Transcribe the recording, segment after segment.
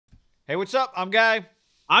Hey, what's up? I'm Guy.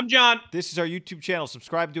 I'm John. This is our YouTube channel.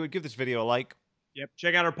 Subscribe to it. Give this video a like. Yep.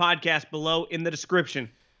 Check out our podcast below in the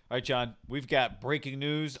description. All right, John. We've got breaking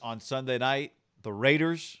news on Sunday night. The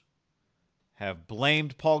Raiders have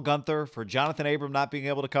blamed Paul Guenther for Jonathan Abram not being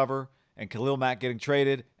able to cover and Khalil Mack getting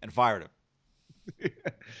traded and fired him.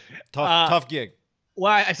 Tough gig.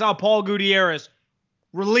 Well, I saw Paul Gutierrez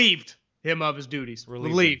relieved him of his duties.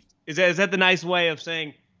 Relieved. Is that the nice way of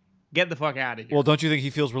saying, get the fuck out of here? Well, don't you think he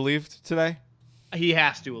feels relieved today? He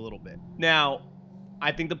has to a little bit. Now,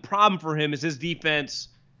 I think the problem for him is his defense.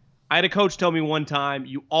 I had a coach tell me one time,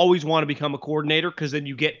 you always want to become a coordinator because then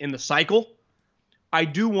you get in the cycle. I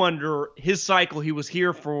do wonder, his cycle, he was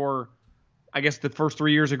here for, I guess, the first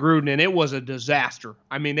 3 years of Gruden, and it was a disaster.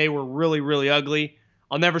 I mean, they were really, really ugly.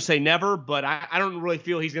 I'll never say never, but I don't really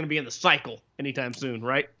feel he's going to be in the cycle anytime soon,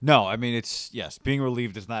 right? No, I mean, yes, being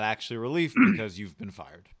relieved is not actually relief because you've been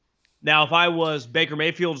fired. Now, if I was Baker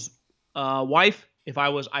Mayfield's wife, if I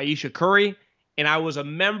was Aisha Curry, and I was a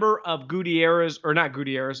member of Paul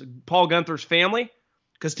Guenther's family,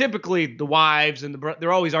 because typically the wives and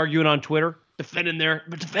they're always arguing on Twitter, defending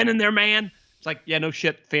their man. It's like, yeah, no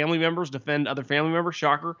shit. Family members defend other family members.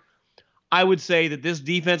 Shocker. I would say that this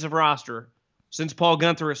defensive roster, since Paul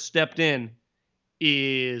Guenther has stepped in,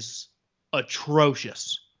 is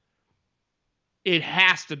atrocious. It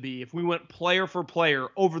has to be if we went player for player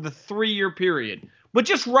over the 3-year period. But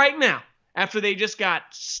just right now, after they just got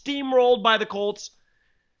steamrolled by the Colts,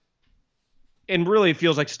 and really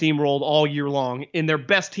feels like steamrolled all year long in their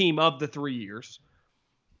best team of the 3 years,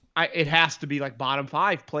 it has to be like bottom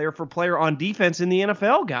 5 player for player on defense in the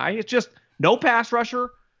NFL, Guy. It's just no pass rusher.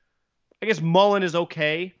 I guess Mullen is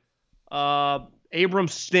okay.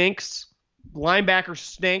 Abrams stinks. Linebackers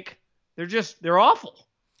stink. They're awful.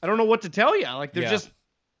 I don't know what to tell you. Like they're just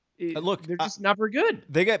not very good.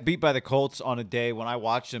 They got beat by the Colts on a day when I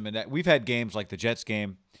watched them, and we've had games like the Jets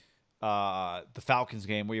game, the Falcons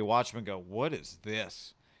game, where you watch them and go, "What is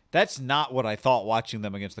this?" That's not what I thought watching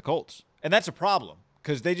them against the Colts, and that's a problem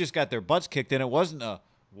because they just got their butts kicked, and it wasn't a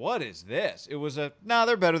 "What is this?" It was a "Nah,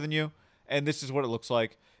 they're better than you, and this is what it looks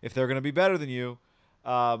like. If they're going to be better than you,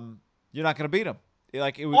 you're not going to beat them."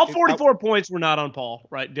 All 44 points were not on Paul,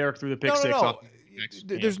 right? Derek threw the pick six. No.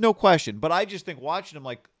 There's no question, but I just think watching them,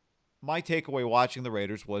 like my takeaway watching the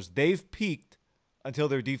Raiders was they've peaked until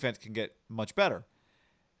their defense can get much better.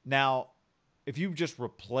 Now, if you just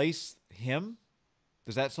replace him,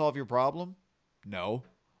 does that solve your problem? No.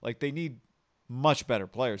 Like they need much better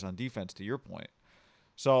players on defense, to your point.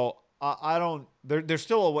 So I don't. There's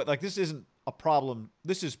still a way. Like this isn't a problem.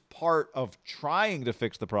 This is part of trying to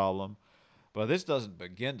fix the problem, but this doesn't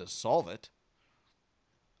begin to solve it.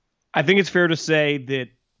 I think it's fair to say that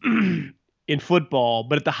in football,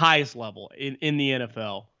 but at the highest level in the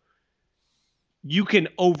NFL, you can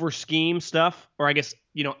over-scheme stuff, or I guess,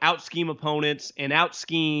 out-scheme opponents and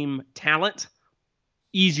out-scheme talent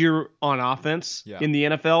easier on offense in the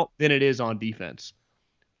NFL than it is on defense.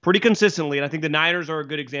 Pretty consistently, and I think the Niners are a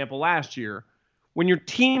good example last year. When your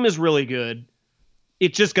team is really good,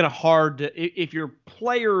 it's just going to hard to, if you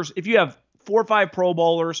have 4 or 5 Pro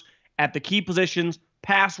Bowlers at the key positions,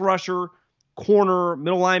 pass rusher, corner,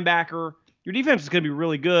 middle linebacker, your defense is going to be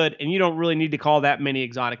really good, and you don't really need to call that many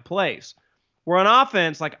exotic plays. Where on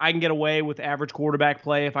offense, like I can get away with average quarterback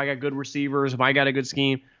play if I got good receivers, if I got a good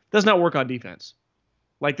scheme. Does not work on defense.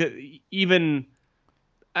 Like there's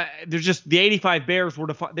just the 85 Bears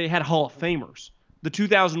they had Hall of Famers. The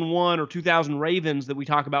 2001 or 2000 Ravens that we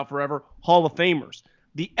talk about forever, Hall of Famers.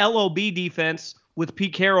 The LOB defense with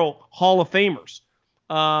Pete Carroll, Hall of Famers.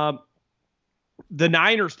 The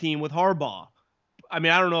Niners team with Harbaugh. I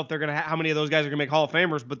mean, I don't know if they're going to how many of those guys are going to make Hall of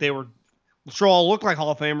Famers, but they were sure all looked like Hall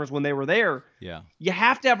of Famers when they were there. Yeah. You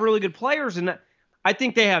have to have really good players, and I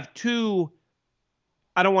think they have 2,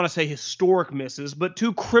 I don't want to say historic misses, but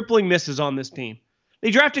 2 crippling misses on this team.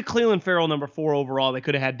 They drafted Cleveland Farrell number 4 overall. They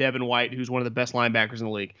could have had Devin White, who's one of the best linebackers in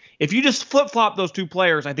the league. If you just flip-flop those 2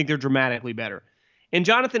 players, I think they're dramatically better. And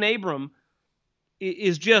Jonathan Abram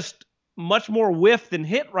is just much more whiff than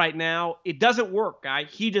hit right now. It doesn't work, Guy.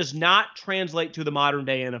 He does not translate to the modern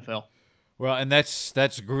day NFL. Well, and that's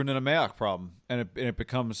a Gruden and a Mayock problem, and it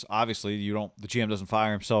becomes obviously the GM doesn't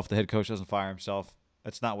fire himself, the head coach doesn't fire himself.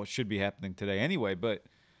 That's not what should be happening today anyway. But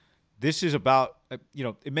this is about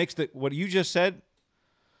it makes what you just said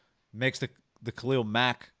makes the Khalil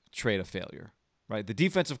Mack trade a failure, right? The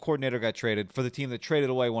defensive coordinator got traded for the team that traded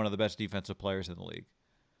away one of the best defensive players in the league.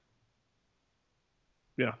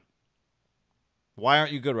 Yeah. Why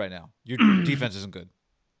aren't you good right now? Your defense isn't good.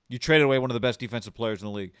 You traded away one of the best defensive players in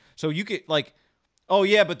the league. So you get like, oh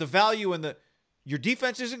yeah, but the value in your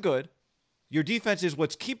defense isn't good. Your defense is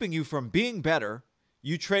what's keeping you from being better.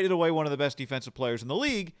 You traded away one of the best defensive players in the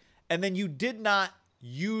league, and then you did not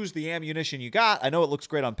use the ammunition you got. I know it looks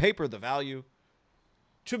great on paper, the value,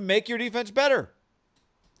 to make your defense better.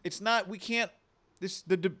 It's not, we can't,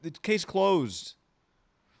 the case closed.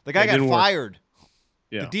 The guy got fired.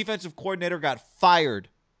 Yeah. The defensive coordinator got fired.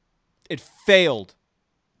 It failed.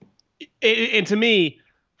 And to me,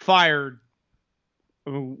 fired,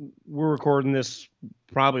 we're recording this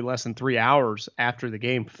probably less than 3 hours after the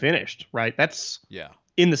game finished, right? That's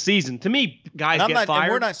in the season. To me, guys get fired.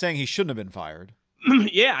 And we're not saying he shouldn't have been fired.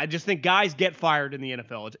 Yeah, I just think guys get fired in the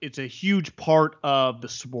NFL. It's a huge part of the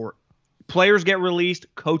sport. Players get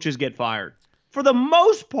released, coaches get fired. For the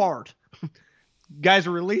most part, guys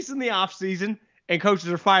are released in the offseason, and coaches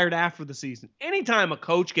are fired after the season. Anytime a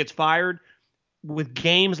coach gets fired with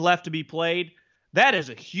games left to be played, that is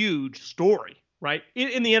a huge story, right?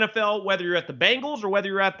 In the NFL, whether you're at the Bengals or whether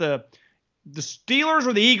you're at the Steelers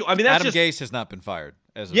or the Eagles. I mean, that's Adam Gase has not been fired.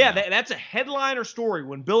 That's a headliner story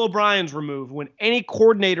when Bill O'Brien's removed, when any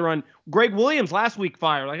coordinator on Greg Williams last week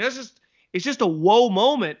fired. Like, it's just a whoa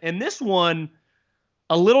moment. And this one,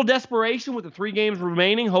 a little desperation with the 3 games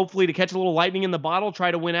remaining, hopefully to catch a little lightning in the bottle,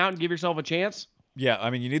 try to win out and give yourself a chance. Yeah, I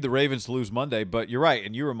mean, you need the Ravens to lose Monday, but you're right.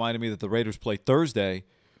 And you reminded me that the Raiders play Thursday.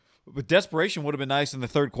 But desperation would have been nice in the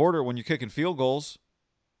third quarter when you're kicking field goals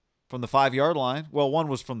from the 5-yard line. Well, one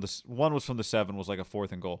was from the 7, was like a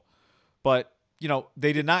 4th and goal. But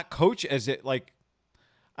they did not coach as it, like,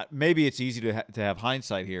 maybe it's easy to have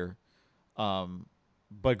hindsight here.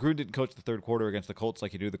 But Gruden didn't coach the third quarter against the Colts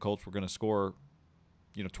like he knew the Colts were going to score,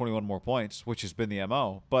 21 more points, which has been the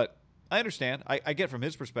MO. But I understand. I get from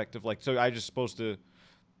his perspective, like, so I just supposed to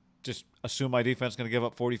just assume my defense is going to give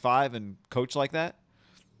up 45 and coach like that?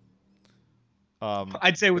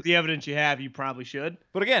 I'd say with the evidence you have, you probably should.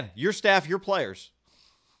 But again, your staff, your players.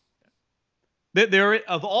 There,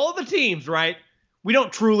 of all the teams, right, we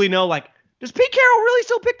don't truly know, like, does Pete Carroll really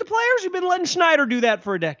still pick the players? You've been letting Schneider do that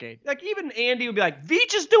for a decade. Like, even Andy would be like,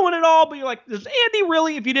 Veach is doing it all, but you're like, does Andy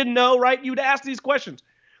really, if you didn't know, right, you would ask these questions.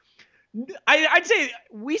 I'd say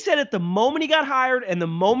we said it the moment he got hired and the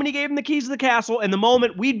moment he gave him the keys to the castle and the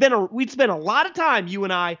moment we'd spent a lot of time, you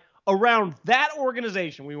and I, around that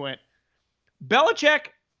organization. We went, Belichick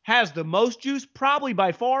has the most juice probably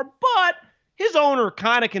by far, but his owner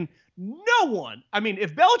kind of can. No one. I mean,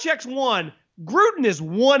 if Belichick's 1, Gruden is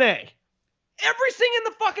 1A. Everything in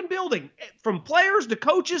the fucking building, from players to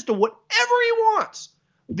coaches to whatever he wants,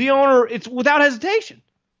 the owner, it's without hesitation.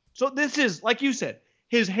 So this is, like you said,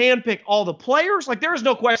 his handpick, all the players. Like, there is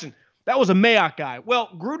no question that was a Mayock guy. Well,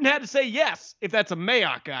 Gruden had to say yes if that's a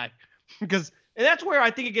Mayock guy. And that's where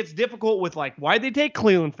I think it gets difficult with, like, why'd they take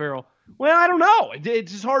Cleveland Farrell? Well, I don't know.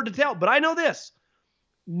 It's just hard to tell. But I know this.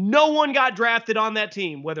 No one got drafted on that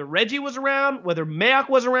team, whether Reggie was around, whether Mayock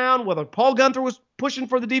was around, whether Paul Guenther was pushing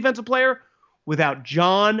for the defensive player, without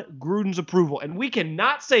John Gruden's approval. And we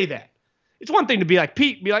cannot say that. It's one thing to be like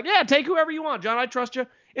Pete, be like, yeah, take whoever you want, John, I trust you.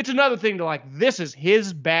 It's another thing to, like, this is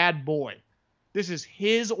his bad boy. This is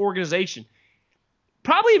his organization.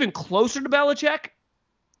 Probably even closer to Belichick,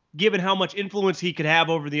 given how much influence he could have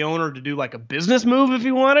over the owner to do, like, a business move if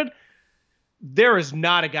he wanted. There is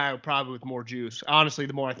not a guy probably with more juice, honestly,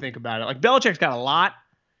 the more I think about it. Like, Belichick's got a lot,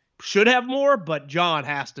 should have more, but John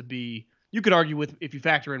has to be, you could argue with, if you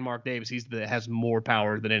factor in Mark Davis, has more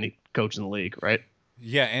power than any coach in the league, right?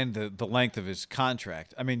 Yeah, and the length of his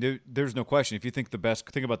contract. I mean, there's no question. If you think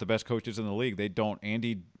about the best coaches in the league, they don't.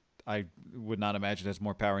 Andy, I would not imagine, has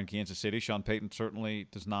more power in Kansas City. Sean Payton certainly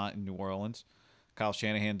does not in New Orleans. Kyle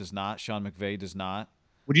Shanahan does not. Sean McVay does not.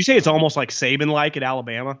 Would you say it's almost like Saban-like at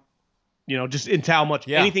Alabama? Just into how much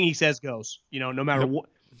anything he says goes. No matter what.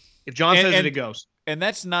 If John says it goes. And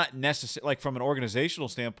that's not necessary. Like, from an organizational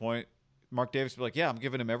standpoint, Mark Davis would be like, yeah, I'm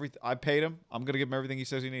giving him everything. I paid him. I'm going to give him everything he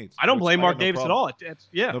says he needs. I don't blame Mark Davis at all.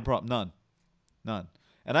 No problem. None.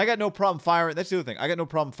 And I got no problem firing. That's the other thing. I got no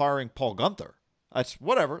problem firing Paul Guenther. That's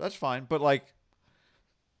whatever. That's fine. But, like,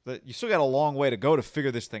 you still got a long way to go to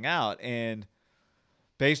figure this thing out. And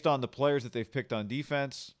based on the players that they've picked on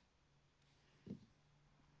defense.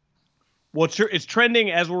 Well, it's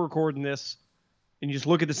trending as we're recording this. And you just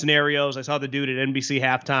look at the scenarios. I saw the dude at NBC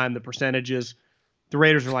halftime, the percentages. The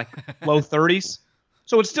Raiders are like low 30s.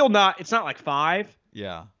 So it's not like 5.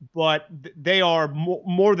 Yeah. But they are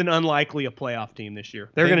more than unlikely a playoff team this year.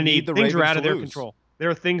 They're going to need things are out of their control. There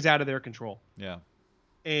are things out of their control. Yeah.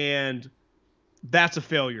 And that's a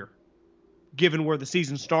failure. Given where the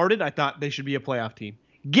season started, I thought they should be a playoff team.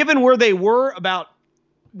 Given where they were about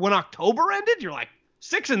when October ended, you're like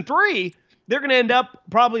 6-3. They're going to end up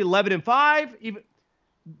probably 11-5. Even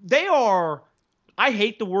they are. I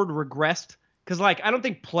hate the word regressed Because, like, I don't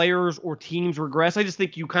think players or teams regress. I just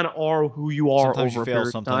think you kind of are who you are Sometimes over you a fail, period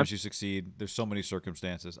of sometimes time. you succeed. There's so many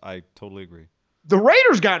circumstances. I totally agree. The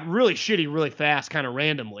Raiders got really shitty really fast, kind of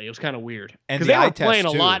randomly. It was kind of weird. And Because the they eye were playing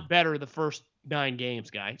test, a too. lot better the first 9 games,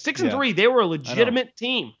 guy. 6 and Yeah, 3, they were a I know. legitimate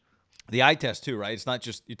team. The eye test, too, right? It's not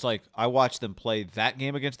just – it's like I watched them play that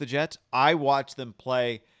game against the Jets. I watched them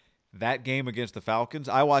play that game against the Falcons.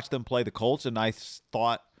 I watched them play the Colts, and I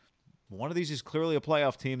thought one of these is clearly a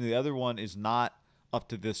playoff team. The other one is not up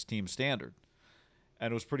to this team's standard.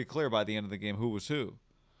 And it was pretty clear by the end of the game who was who.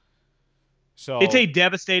 So It's a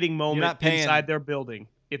devastating moment paying, inside their building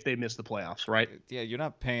if they miss the playoffs, right? Yeah, you're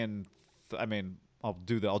not paying I mean, I'll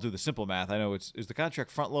do the simple math. I know is the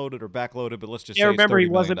contract front loaded or back loaded, but let's just say remember it's $30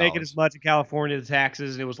 he wasn't million. making as much in California the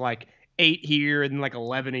taxes, and it was like 8 here and like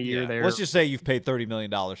 11 a year there. Let's just say you've paid $30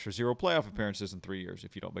 million for 0 playoff appearances in 3 years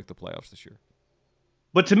if you don't make the playoffs this year.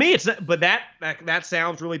 But to me, it's not, but that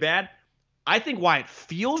sounds really bad. I think why it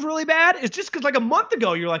feels really bad is just because like a month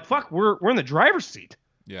ago you're like, fuck, we're in the driver's seat.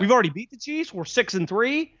 Yeah. We've already beat the Chiefs. We're 6 and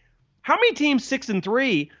 3. How many teams 6 and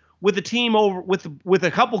 3 with a team over with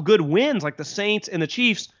a couple good wins like the Saints and the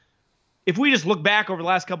Chiefs? If we just look back over the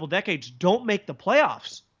last couple decades, don't make the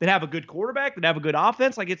playoffs. That have a good quarterback, that have a good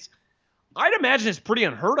offense. Like I'd imagine it's pretty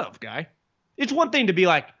unheard of, guy. It's one thing to be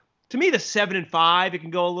like, to me, the 7 and 5, it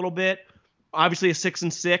can go a little bit. Obviously, a 6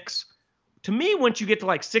 and 6. To me, once you get to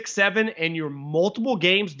like 6, 7, and you're multiple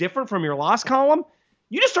games different from your loss column,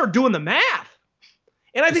 you just start doing the math.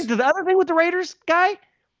 And I think the other thing with the Raiders, guy,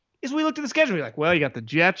 is we looked at the schedule. You're like, well, you got the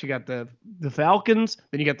Jets, you got the Falcons,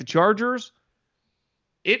 then you got the Chargers.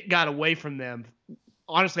 It got away from them.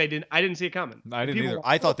 Honestly, I didn't see it coming. I didn't either.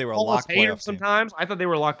 I thought they were a lock playoff team. Sometimes I thought they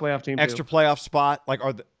were a lock playoff team. Extra playoff spot.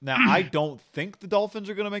 Now I don't think the Dolphins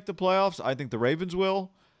are going to make the playoffs. I think the Ravens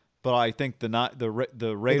will, but I think the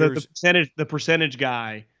Raiders. The percentage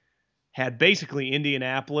guy had basically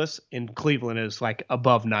Indianapolis and Cleveland as like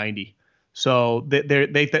above 90. So they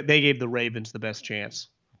gave the Ravens the best chance.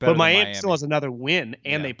 But Miami still has another win,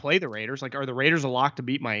 and they play the Raiders. Like, are the Raiders a lock to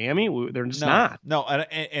beat Miami? They're just not. No,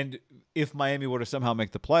 and if Miami were to somehow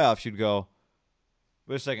make the playoffs, you'd go,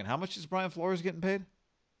 wait a second, how much is Brian Flores getting paid?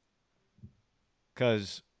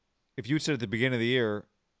 Because if you said at the beginning of the year,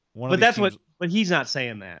 but he's not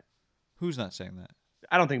saying that. Who's not saying that?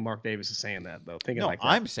 I don't think Mark Davis is saying that, though.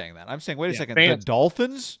 I'm saying that. I'm saying, wait a second, the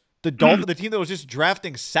Dolphins, the team that was just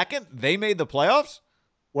drafting second, they made the playoffs?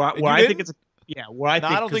 I think it's I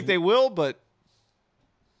don't think they will, but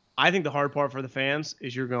I think the hard part for the fans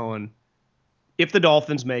is you're going, if the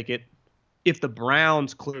Dolphins make it, if the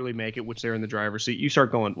Browns clearly make it, which they're in the driver's seat, you start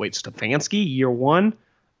going, wait, Stefanski, year 1,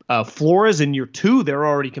 Flores in year 2, they're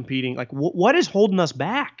already competing. Like, what is holding us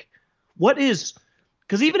back?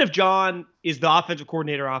 Because even if John is the offensive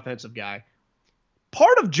coordinator, offensive guy,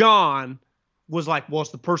 part of John was like, well,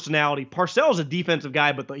 it's the personality. Parcells a defensive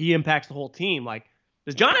guy, but he impacts the whole team. Like,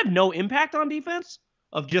 does John have no impact on defense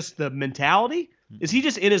of just the mentality? Is he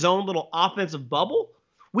just in his own little offensive bubble?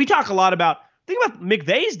 We talk a lot about – think about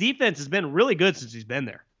McVay's defense has been really good since he's been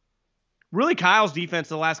there. Really, Kyle's defense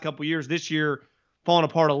the last couple of years, this year falling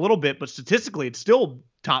apart a little bit, but statistically it's still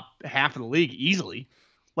top half of the league easily.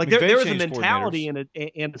 Like there is a mentality and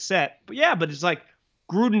a set. But it's like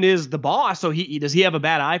Gruden is the boss, so does he have a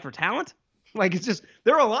bad eye for talent? Like it's just –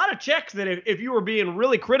 there are a lot of checks that if you were being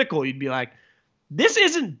really critical, you'd be like, this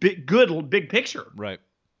isn't good big picture. Right.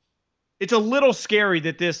 It's a little scary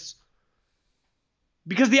that this –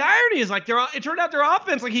 because the irony is like it turned out their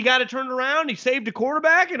offense, like he got it turned around. He saved a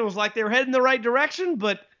quarterback, and it was like they were heading the right direction,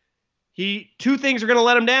 but two things are going to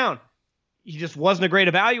let him down. He just wasn't a great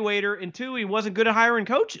evaluator, and 2, he wasn't good at hiring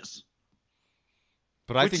coaches.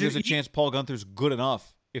 But I think there's a chance Paul Guenther's good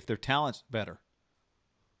enough if their talent's better.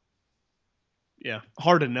 Yeah,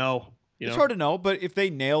 hard to know. It's hard to know, but if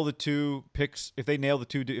they nail the 2 picks, if they nail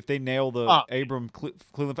the Abram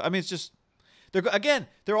Cleveland, I mean, it's just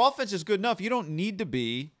their offense is good enough. You don't need to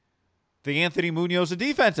be the Anthony Munoz of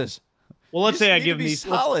defenses. Well, let's say I give them these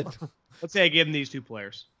solid. Let's say I give them these 2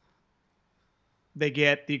 players. They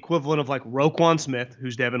get the equivalent of like Roquan Smith,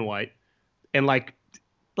 who's Devin White, and like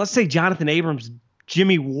let's say Jonathan Abrams,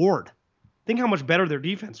 Jimmy Ward. Think how much better their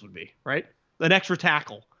defense would be, right? An extra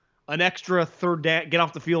tackle. An extra third down, get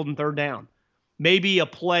off the field in third down. Maybe a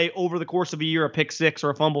play over the course of a year, a pick 6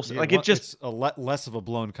 or a fumble. Yeah, it's less of a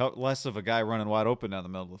blown cut, less of a guy running wide open down the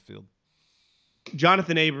middle of the field.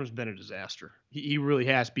 Jonathan Abrams has been a disaster. He really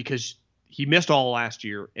has, because he missed all last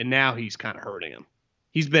year, and now he's kind of hurting him.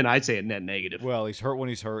 He's been, I'd say, a net negative. Well, he's hurt when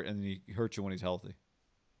he's hurt, and he hurts you when he's healthy.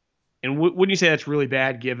 And wouldn't you say that's really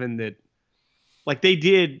bad, given that, like they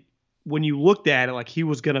did when you looked at it, like he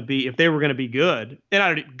was going to be, if they were going to be good,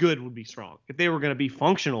 and good would be strong. If they were going to be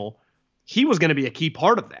functional, he was going to be a key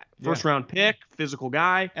part of that. First round pick, physical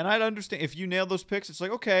guy. And I'd understand if you nailed those picks, it's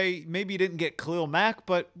like, okay, maybe you didn't get Khalil Mack,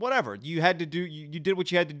 but whatever. You had to do, you did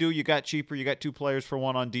what you had to do. You got cheaper. You got 2 players for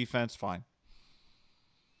 1 on defense. Fine.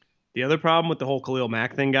 The other problem with the whole Khalil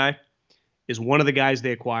Mack thing, guy, is one of the guys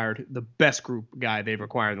they acquired, the best group guy they've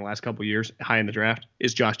acquired in the last couple of years, high in the draft,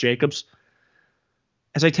 is Josh Jacobs.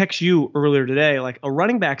 As I text you earlier today, like a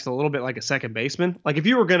running back's a little bit like a second baseman. Like if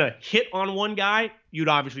you were going to hit on one guy, you'd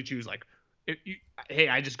obviously choose like, hey,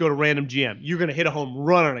 I just go to random GM. You're going to hit a home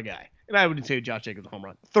run on a guy. And I wouldn't say Josh Jacobs a home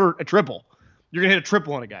run. A triple. You're going to hit a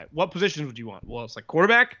triple on a guy. What positions would you want? Well, it's like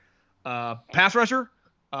quarterback, pass rusher,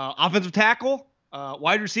 offensive tackle,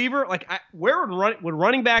 wide receiver. Like where would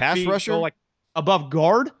running back pass be? Rusher? So like above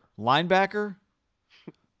guard? Linebacker?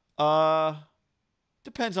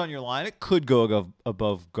 Depends on your line. It could go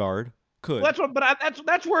above guard. Could. Well,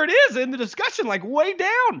 that's where it is in the discussion, like way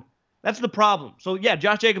down. That's the problem. So yeah,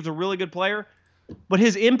 Josh Jacobs is a really good player, but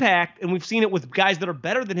his impact, and we've seen it with guys that are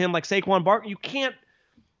better than him, like Saquon Barkley. You can't.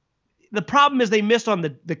 The problem is they missed on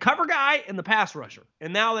the cover guy and the pass rusher,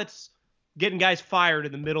 and now that's getting guys fired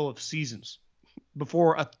in the middle of seasons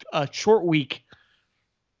before a short week.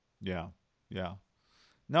 Yeah.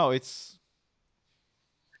 No, it's.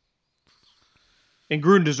 And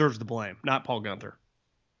Gruden deserves the blame, not Paul Guenther,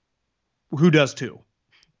 who does too.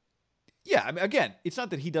 Yeah, I mean, again, it's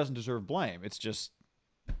not that he doesn't deserve blame. It's just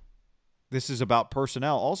this is about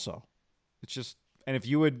personnel also. It's just, and if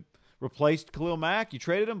you had replaced Khalil Mack, you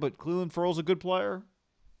traded him, but Cleveland Ferrell's a good player.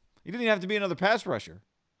 He didn't even have to be another pass rusher.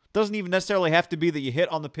 Doesn't even necessarily have to be that you hit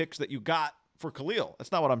on the picks that you got for Khalil.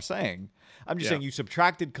 That's not what I'm saying. I'm just saying you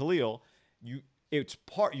subtracted Khalil. You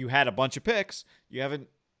had a bunch of picks. You haven't.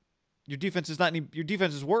 Your defense is not any. Your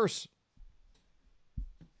defense is worse.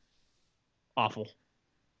 Awful.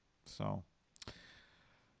 So,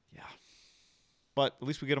 yeah. But at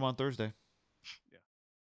least we get them on Thursday.